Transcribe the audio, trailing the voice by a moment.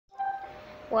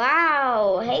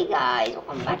Wow, hey guys,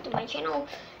 welcome back to my channel,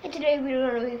 and today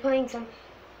we're going to be playing some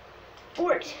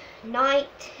Fortnite,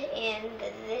 and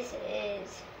this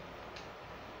is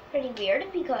pretty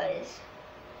weird because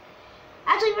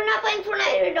actually we're not playing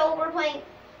Fortnite at all, we're playing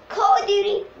Call of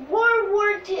Duty World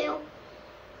War II.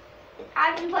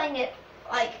 I've been playing it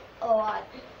like a lot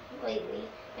lately,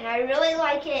 and I really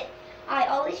like it. I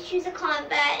always choose a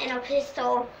combat and a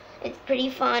pistol. It's pretty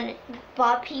fun,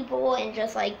 bot people and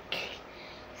just like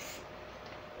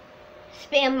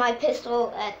spam my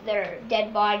pistol at their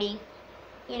dead body.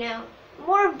 You know,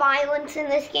 more violence in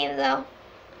this game though.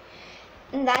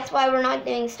 And that's why we're not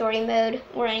doing story mode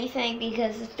or anything,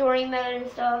 because the story mode and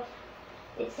stuff,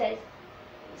 it says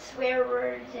swear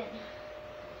words and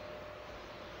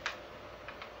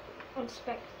I'm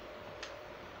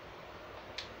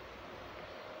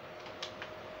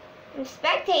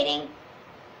spectating.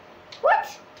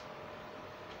 What?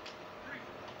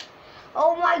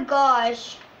 Oh my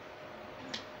gosh.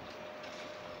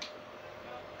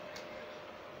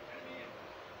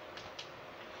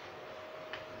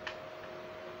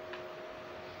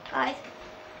 Guys,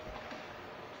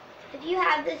 if you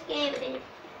have this game and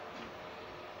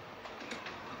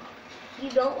you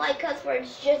don't like cuss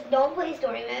words, just don't play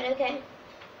story mode, okay?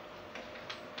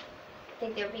 I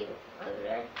think there are people over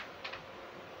there.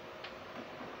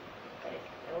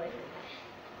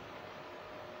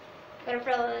 Gotta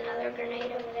throw another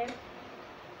grenade over there.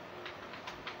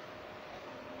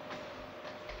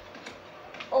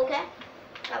 Okay,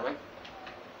 got one.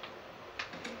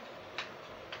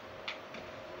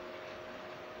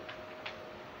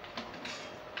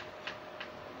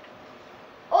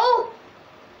 Oh!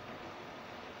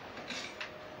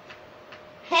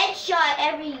 Headshot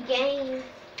every game.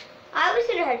 I always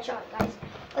hit a headshot, guys.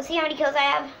 Let's see how many kills I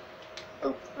have.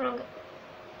 Oops, wrong.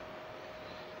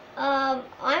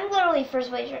 I'm literally first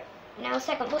place right now,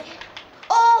 second place.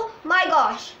 Oh my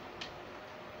gosh!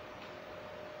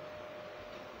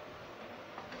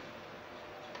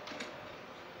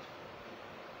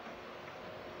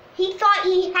 He thought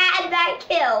he had that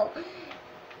kill.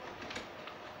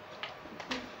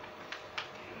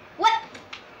 What?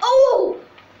 Oh!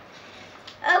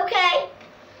 Okay.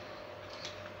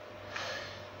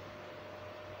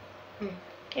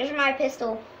 Here's my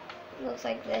pistol. It looks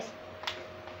like this.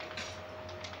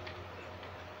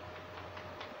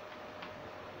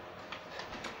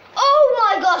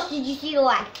 Oh my gosh, did you see the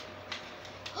lag?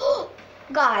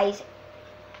 Guys,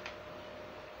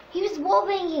 he was wall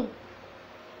banging.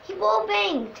 He wall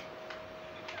banged.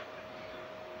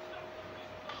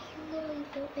 He literally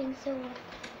wall banged so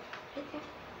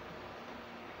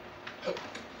hard.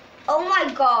 Oh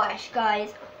my gosh,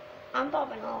 guys, I'm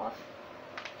popping off.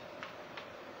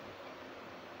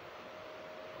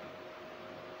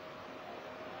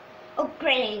 Oh,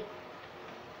 grenade.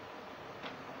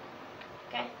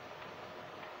 Okay.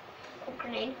 Oh,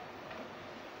 grenade.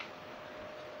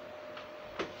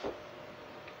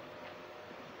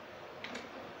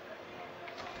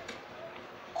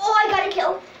 Oh, I got a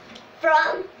kill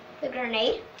from the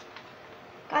grenade.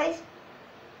 Guys.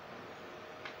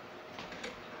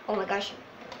 Oh my gosh.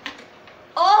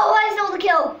 Oh, I stole the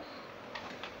kill.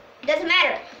 Doesn't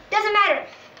matter. Doesn't matter.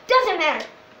 Doesn't matter.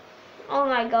 Oh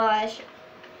my gosh.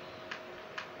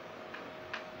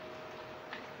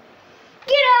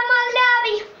 Get out of my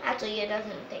lobby! Actually, it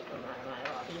doesn't take them out of my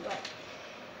lobby, but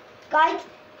guys,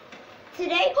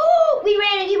 today, oh, we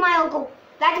ran into my uncle.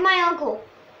 That's my uncle.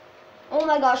 Oh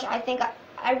my gosh, I think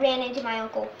I ran into my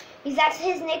uncle. Because that's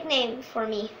his nickname for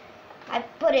me. I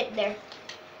put it there.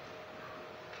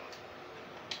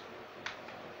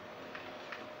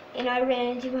 And I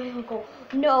ran into my uncle.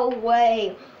 No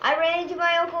way. I ran into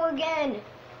my uncle again.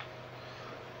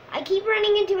 I keep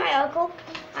running into my uncle.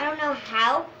 I don't know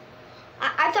how.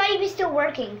 I thought he was still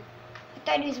working. I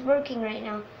thought he was working right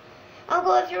now.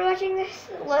 Uncle, if you're watching this,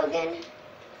 Logan.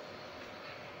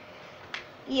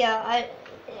 Yeah,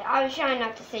 I was trying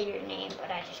not to say your name,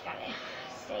 but I just gotta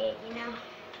say it, you know.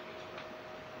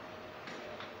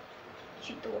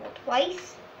 Shoot the wall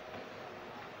twice.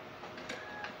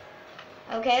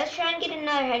 Okay, let's try and get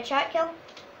another headshot kill.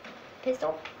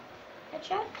 Pistol.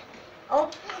 Headshot.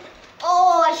 Oh,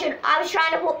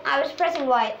 I was pressing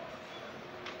Y.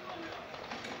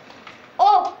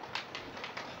 Oh!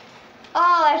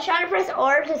 Oh, I was trying to press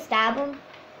R to stab him.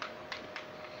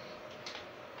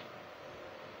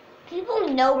 People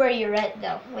know where you're at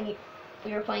though when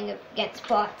you're playing against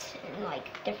bots in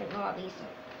like different lobbies.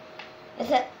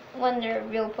 Except when they're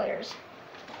real players.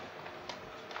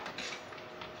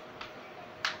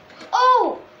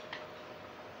 Oh!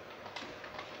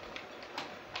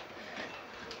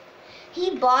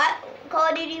 He bought Call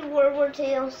of Duty World War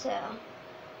II, so,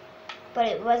 but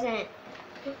it wasn't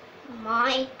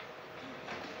mine.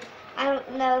 I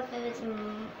don't know if it was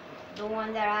the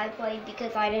one that I played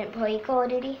because I didn't play Call of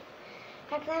Duty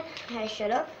back then. I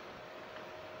should have.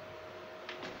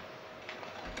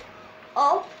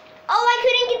 Oh, I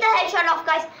couldn't get the headshot off,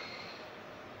 guys.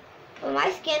 Well,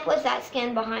 my skin was that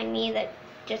skin behind me that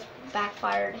just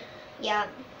backfired. Yeah,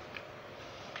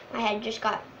 my head just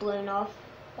got blown off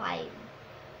by.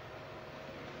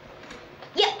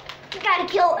 Yep, gotta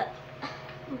kill him.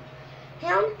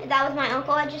 That was my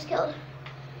uncle I just killed.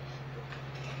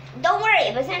 Don't worry,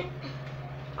 it wasn't.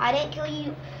 I didn't kill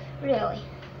you, really.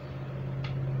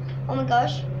 Oh my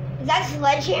gosh, is that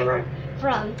Sledgehammer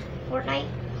from Fortnite?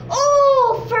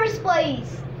 Oh, first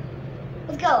place.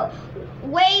 Let's go.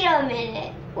 Wait a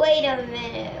minute.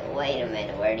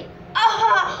 Where do you...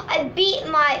 Ah, I beat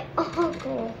my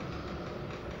uncle.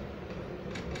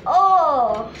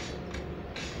 Oh,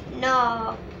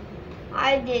 no.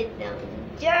 I did them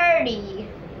dirty.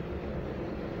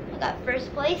 I got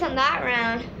first place on that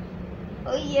round.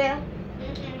 Oh, yeah.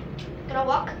 Gonna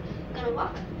walk.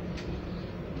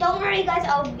 Don't worry, guys.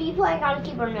 I'll be playing on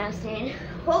Keyboard Mouse and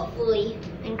hopefully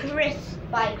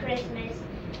by Christmas.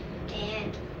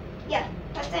 And yeah,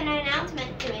 that's an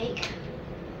announcement to make.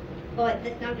 But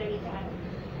that's not gonna be that.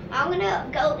 I'm gonna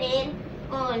go in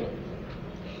on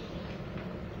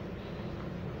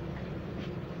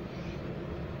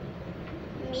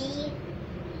me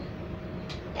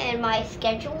and my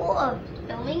schedule of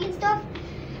filming and stuff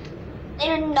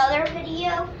in another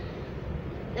video.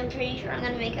 I'm pretty sure I'm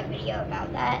gonna make a video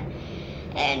about that.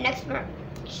 And next month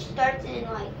starts in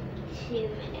like 2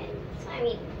 minutes. I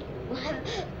mean,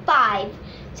 5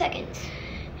 seconds.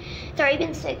 It's already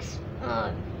been 6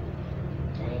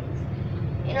 things.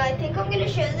 You know, I think I'm gonna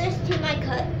show this to my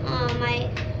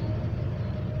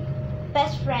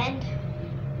best friend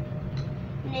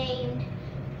named.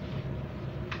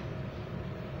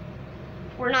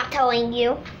 We're not telling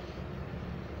you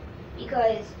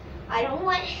because I don't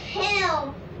want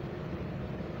him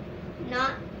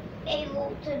not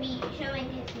able to be showing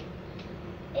his name.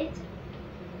 It's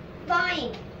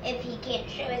fine if he can't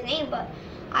show his name, but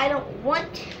I don't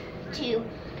want to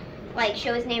like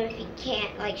show his name if he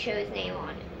can't like show his name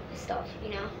on stuff, you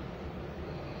know.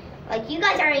 Like you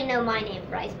guys already know my name,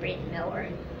 Bryce Braden Miller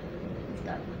and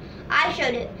stuff. I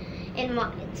showed it in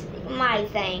my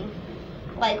thing,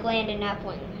 like Landon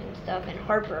Epling and stuff, and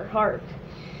Harper Hart.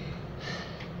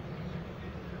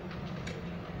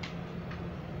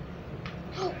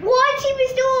 What? He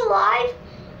was still alive?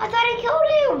 I thought I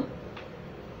killed him.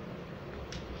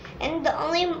 And the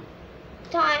only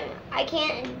time I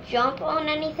can't jump on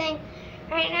anything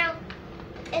right now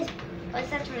is,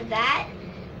 except for that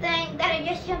thing that I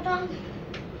just jumped on,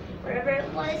 whatever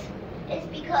it was, is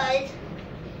because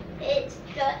it's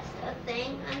just a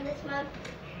thing on this map.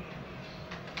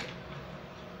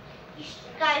 You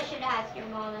guys should ask your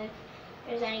mom if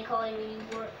there's any Call of Duty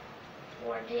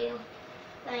War II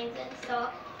things and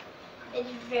stuff. It's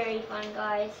very fun,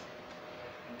 guys.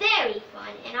 Very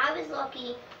fun. And I was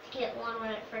lucky to get one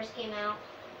when it first came out.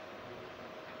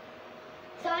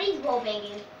 Somebody's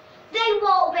wallbanging. They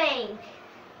wallbanged.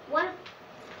 One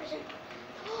person.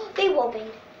 They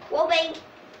wallbanged. Wallbang.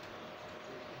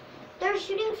 They're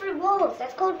shooting for walls.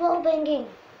 That's called wallbanging,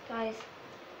 guys.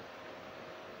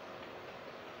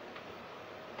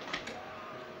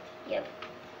 Yep.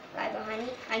 Guy behind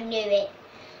me. I knew it.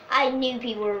 I knew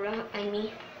people were behind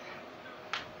me.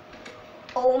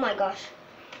 Oh my gosh.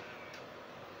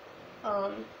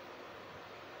 So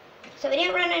we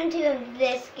didn't run into him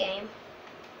this game,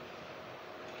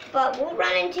 but we'll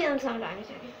run into him sometime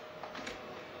soon.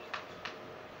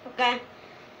 Okay?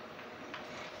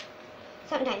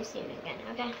 Sometime soon again,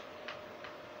 okay?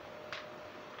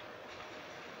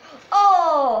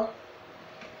 Oh!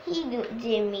 He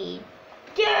did me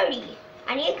dirty.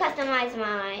 I need to customize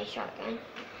my shotgun.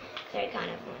 So I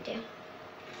kind of want to.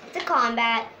 It's a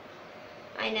combat.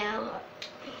 I know.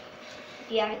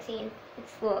 If you haven't seen,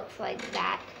 it looks like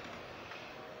that.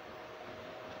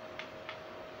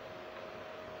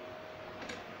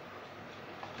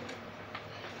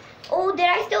 Oh, did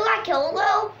I still got killed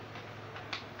though?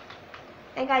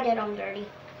 I think I did them dirty.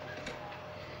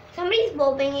 Somebody's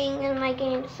wallbanging in my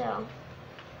game, so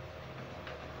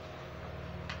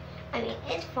I mean,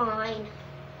 it's fine.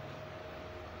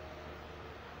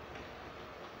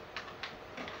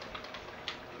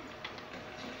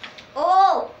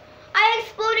 Oh, I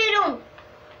exploded him.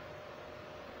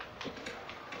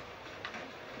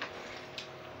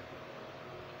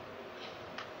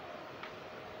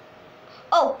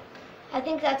 Oh, I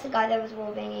think that's the guy that was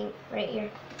wallbanging right here.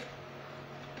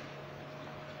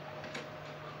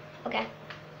 okay?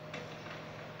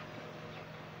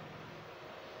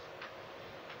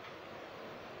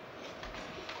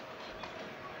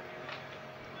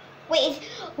 Wait,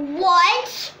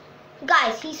 what?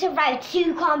 Guys, he survived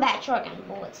 2 combat shotgun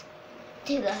bullets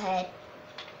to the head.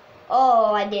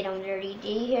 Oh, I did him dirty.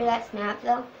 Did you hear that snap,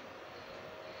 though?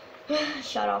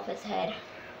 Shot off his head.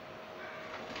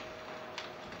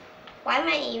 Why am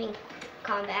I aiming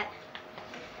combat?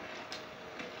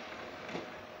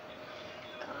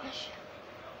 Gosh.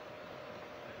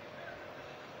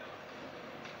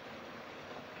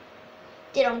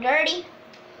 Did him dirty.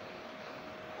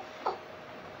 Oh.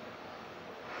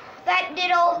 That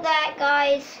did all of that,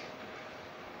 guys.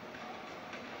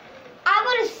 I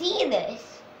want to see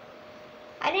this.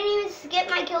 I didn't even skip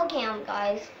my kill cam,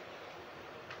 guys.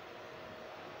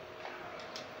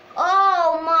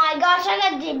 Oh my gosh, I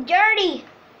got did dirty.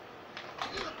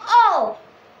 Oh!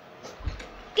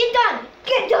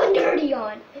 Get done dirty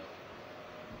on.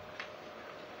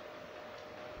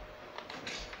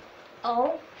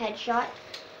 Oh, headshot.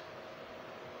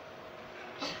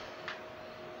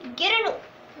 Get it.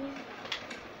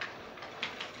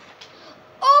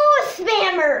 Oh,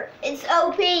 spammer. It's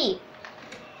OP.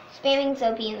 Spamming's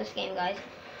OP in this game, guys.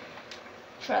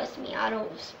 Trust me, I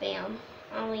don't spam.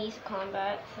 I only use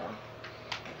combat, so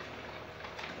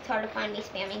it's hard to find me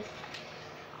spamming.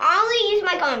 I only use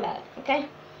my combat, okay?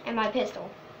 And my pistol.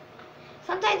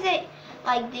 Sometimes I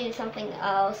like do something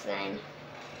else than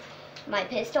my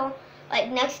pistol.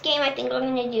 Like next game, I think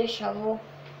I'm gonna do a shovel.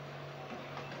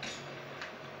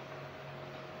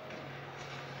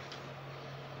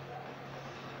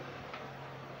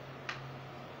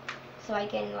 So I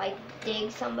can like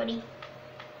dig somebody.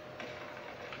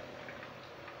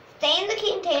 Stay in the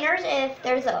containers if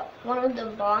there's one of the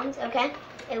bombs, okay?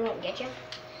 It won't get you.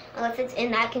 Unless it's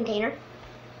in that container.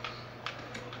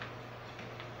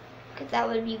 Because that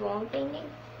would be wrong thinking.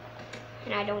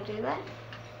 And I don't do that.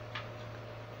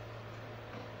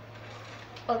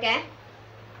 Okay.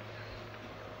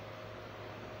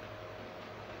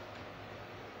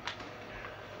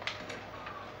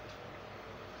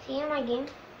 See in my game?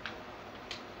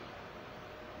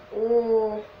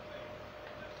 Ooh.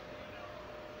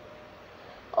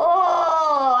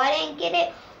 Oh, I didn't get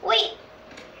it. Wait.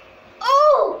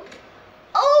 Oh!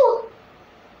 Oh!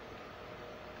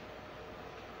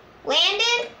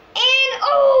 Landed and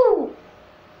oh!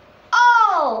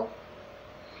 Oh!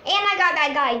 And I got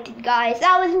that guy, guys.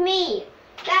 That was me.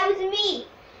 That was me.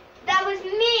 That was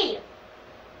me.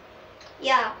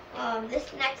 Yeah,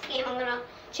 this next game I'm gonna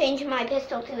change my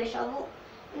pistol to a shovel.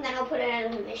 And then I'll put it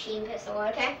in a machine pistol,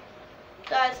 okay?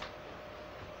 Guys.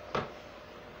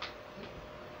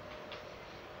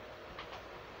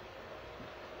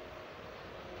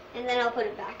 And then I'll put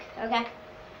it back, okay?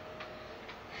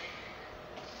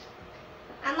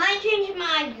 I might change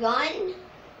my gun,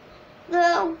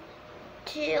 though,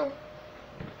 to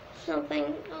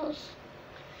something else.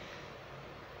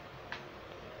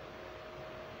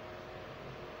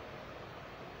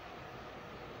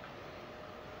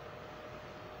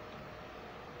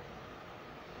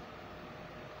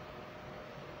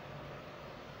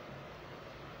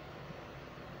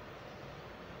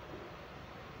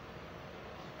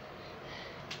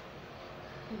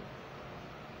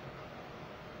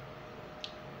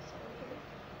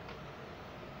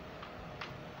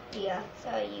 Yeah, so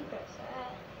you press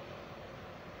that.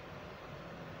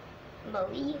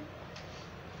 Believe.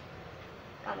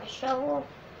 Got my shovel.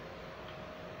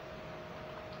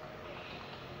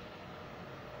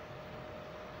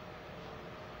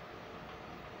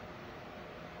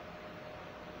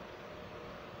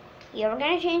 Yeah, we're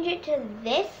gonna change it to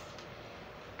this,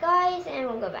 guys, and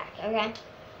we'll go back, okay?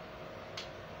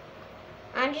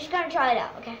 I'm just gonna try it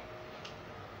out, okay?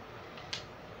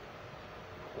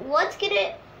 Let's get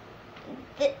it.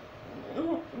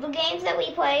 The games that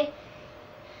we play,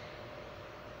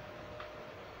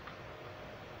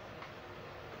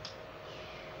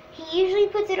 he usually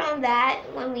puts it on that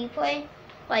when we play,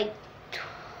 like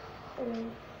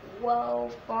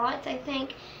 12 bots, I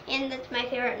think, and that's my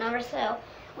favorite number, so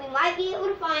we might be able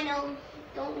to find them,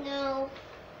 don't know,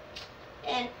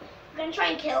 and I'm gonna try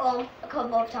and kill them a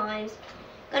couple of times.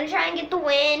 Gonna try and get the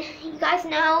win. You guys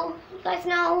know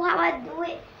how I do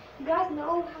it. You guys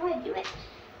know how I do it.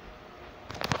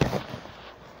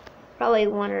 Probably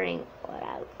wondering what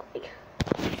I look like.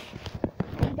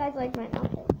 You guys like my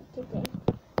outfit today?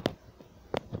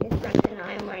 His friends and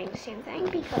I am wearing the same thing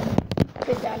because I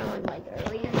put that on like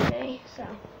earlier today. So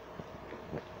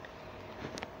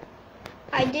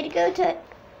I did go to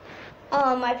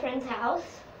my friend's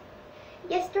house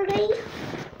yesterday,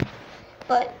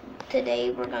 but today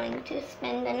we're going to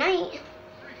spend the night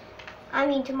I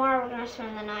mean, tomorrow we're gonna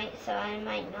spend the night, so I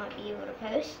might not be able to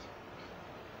post.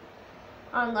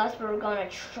 Unless we're gonna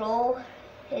troll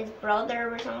his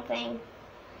brother or something.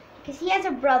 Because he has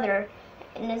a brother,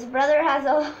 and his brother has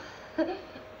a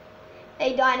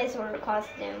a dinosaur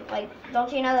costume. Like,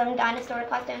 don't you know them dinosaur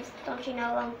costumes? Don't you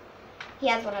know them? He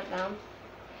has one of them.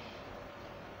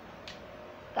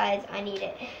 Guys, I need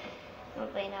it.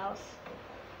 Something else.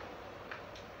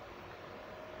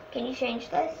 Can you change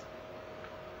this?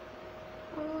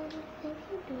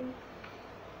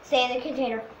 Stay in the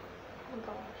container. Oh my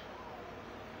gosh.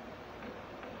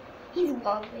 He's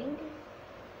wobbling.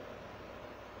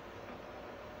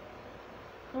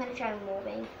 I'm gonna try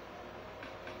moving.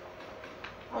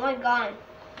 Oh my god.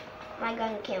 My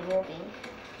gun can't moving.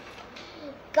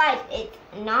 Guys, it's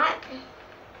not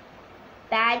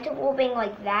bad to moving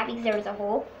like that because there's a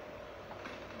hole.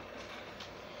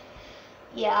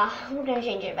 Yeah, we're gonna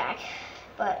change it back.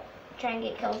 But try and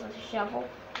get kills with a shovel.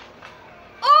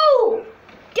 Oh!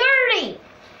 Dirty!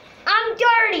 I'm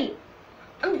dirty!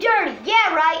 I'm dirty,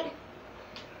 yeah, right?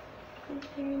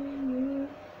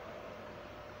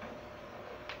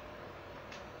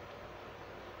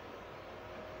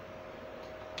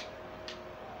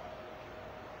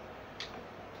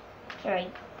 Sorry,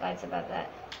 guys, about that.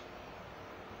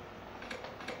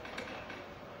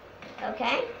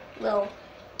 Okay, little.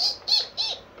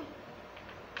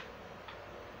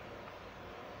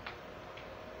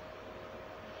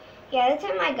 Yeah, that's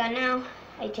in my gun now.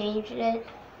 I changed it.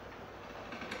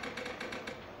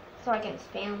 So I can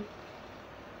spam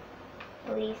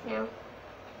police now.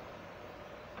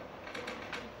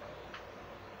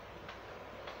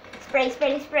 Spray,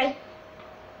 spray, spray.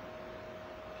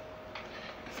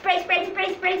 Spray, spray,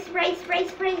 spray, spray, spray, spray,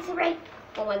 spray, spray.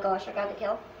 Oh my gosh, I got the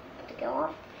kill. Got the kill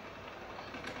off.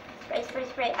 Spray, spray,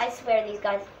 spray. I swear this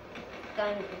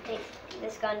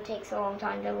gun takes a long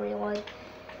time to reload.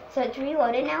 So it's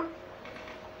reloaded now.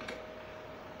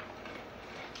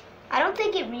 I don't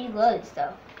think it reloads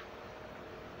though.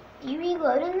 Do you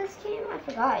reload in this game? I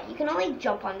forgot. You can only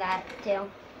jump on that too.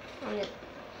 On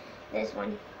this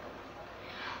one.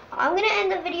 I'm gonna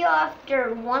end the video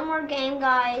after one more game,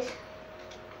 guys.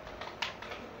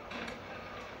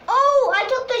 Oh, I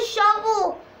took the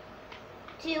shovel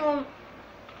to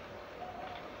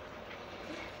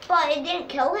but it didn't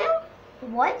kill him?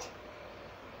 What?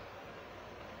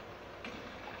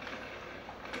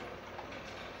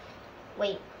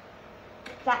 Wait.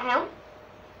 Is that him?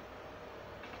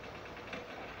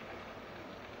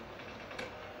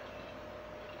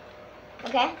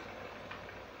 Okay.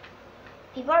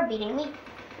 People are beating me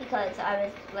because I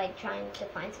was like trying to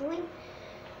find something.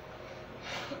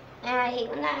 And I hate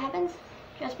when that happens.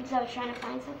 Just because I was trying to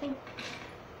find something.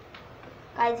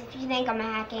 Guys, if you think I'm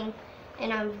hacking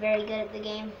and I'm very good at the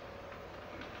game,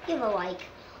 give a like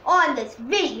on this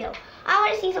video. I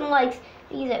want to see some likes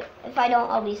because if I don't,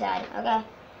 I'll be sad, okay?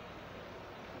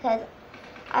 Because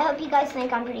I hope you guys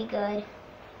think I'm pretty good.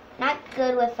 Not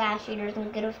good with fast shooters, I'm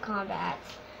good with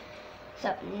combats.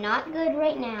 So, not good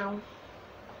right now.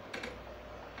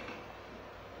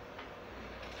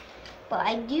 But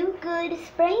I do good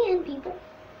spraying people.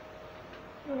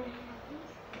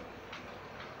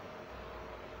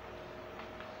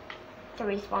 To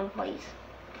respawn place.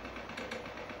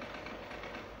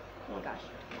 Oh my gosh.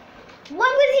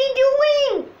 What was he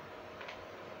doing?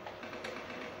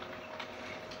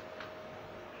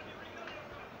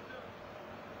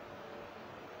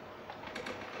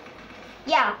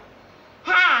 Yeah.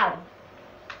 How?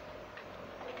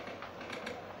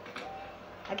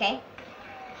 Okay.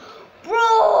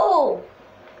 Bro!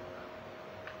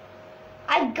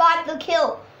 I got the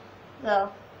kill.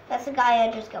 Though. That's the guy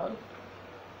I just killed.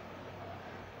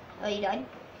 Oh, you died?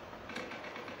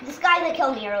 This guy that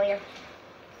killed me earlier.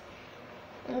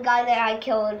 And the guy that I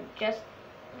killed just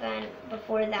then,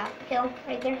 before that kill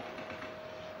right there,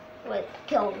 was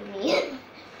killed me.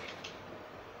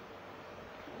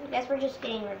 I guess we're just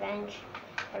getting revenge.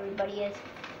 Everybody is.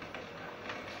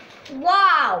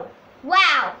 Wow!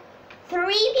 Wow!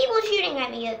 3 people shooting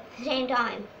at me at the same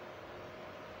time.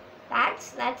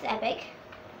 That's epic.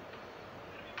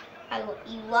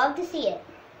 You love to see it.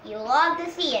 You love to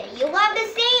see it. You love to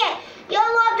see it. You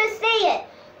love to see it,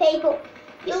 people.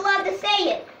 You love to see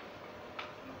it.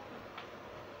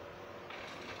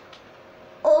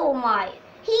 Oh my.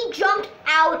 He jumped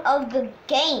out of the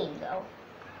game, though.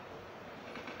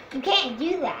 You can't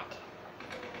do that.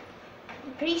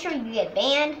 I'm pretty sure you get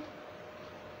banned.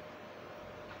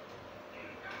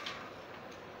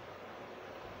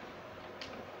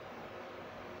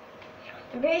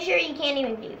 I'm pretty sure you can't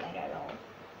even do that at all.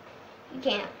 You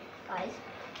can't, guys.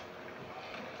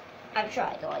 I've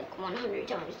tried like 100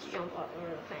 times to jump over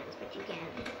the fence, but you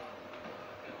can't.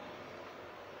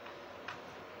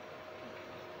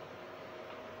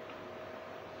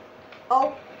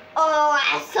 Oh,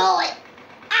 I saw it.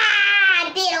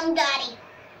 Ah, damn, Daddy.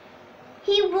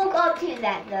 He woke up to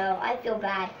that, though. I feel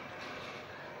bad.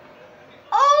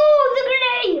 Oh, the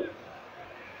grenade!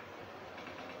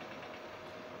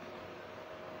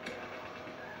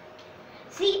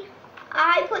 See,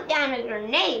 I put down a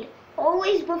grenade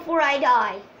always before I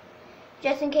die.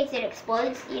 Just in case it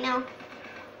explodes, you know.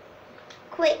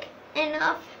 Quick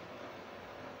enough.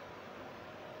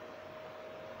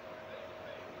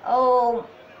 Oh,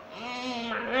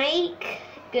 Mike,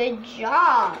 good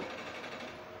job.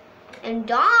 And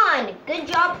Don, good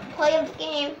job play of the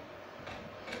game.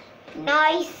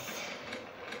 Nice.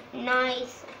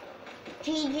 Nice.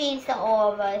 GG's to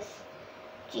all of us.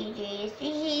 GG's.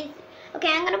 GG's. Okay,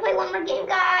 I'm going to play one more game,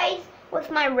 guys, with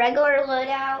my regular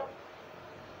loadout.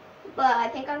 But I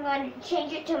think I'm going to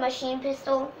change it to machine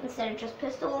pistol instead of just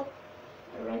pistol.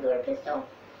 A regular pistol.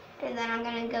 And then I'm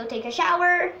going to go take a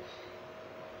shower.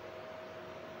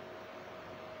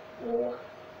 Ooh.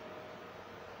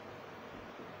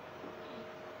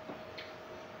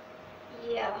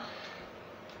 Yeah.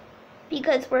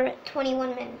 Because we're at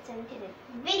 21 minutes into the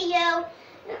video.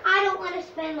 And I don't want to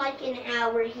spend like an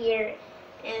hour here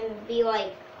and be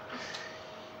like,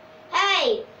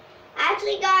 hey,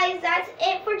 actually guys, that's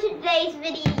it for today's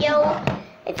video.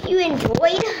 If you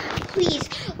enjoyed, please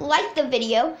like the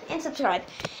video and subscribe.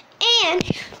 And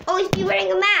always be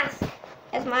wearing a mask,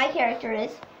 as my character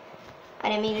is. I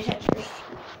didn't mean to touch your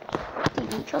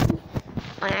TV trophy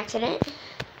on accident.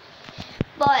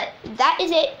 But that is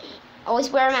it.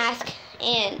 Always wear a mask.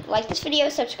 And like this video,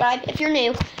 subscribe if you're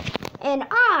new. And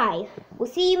I will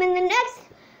see you in the next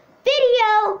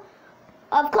video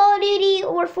of Call of Duty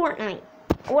or Fortnite.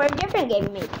 Or a different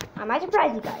game maybe. I might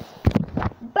surprise you guys.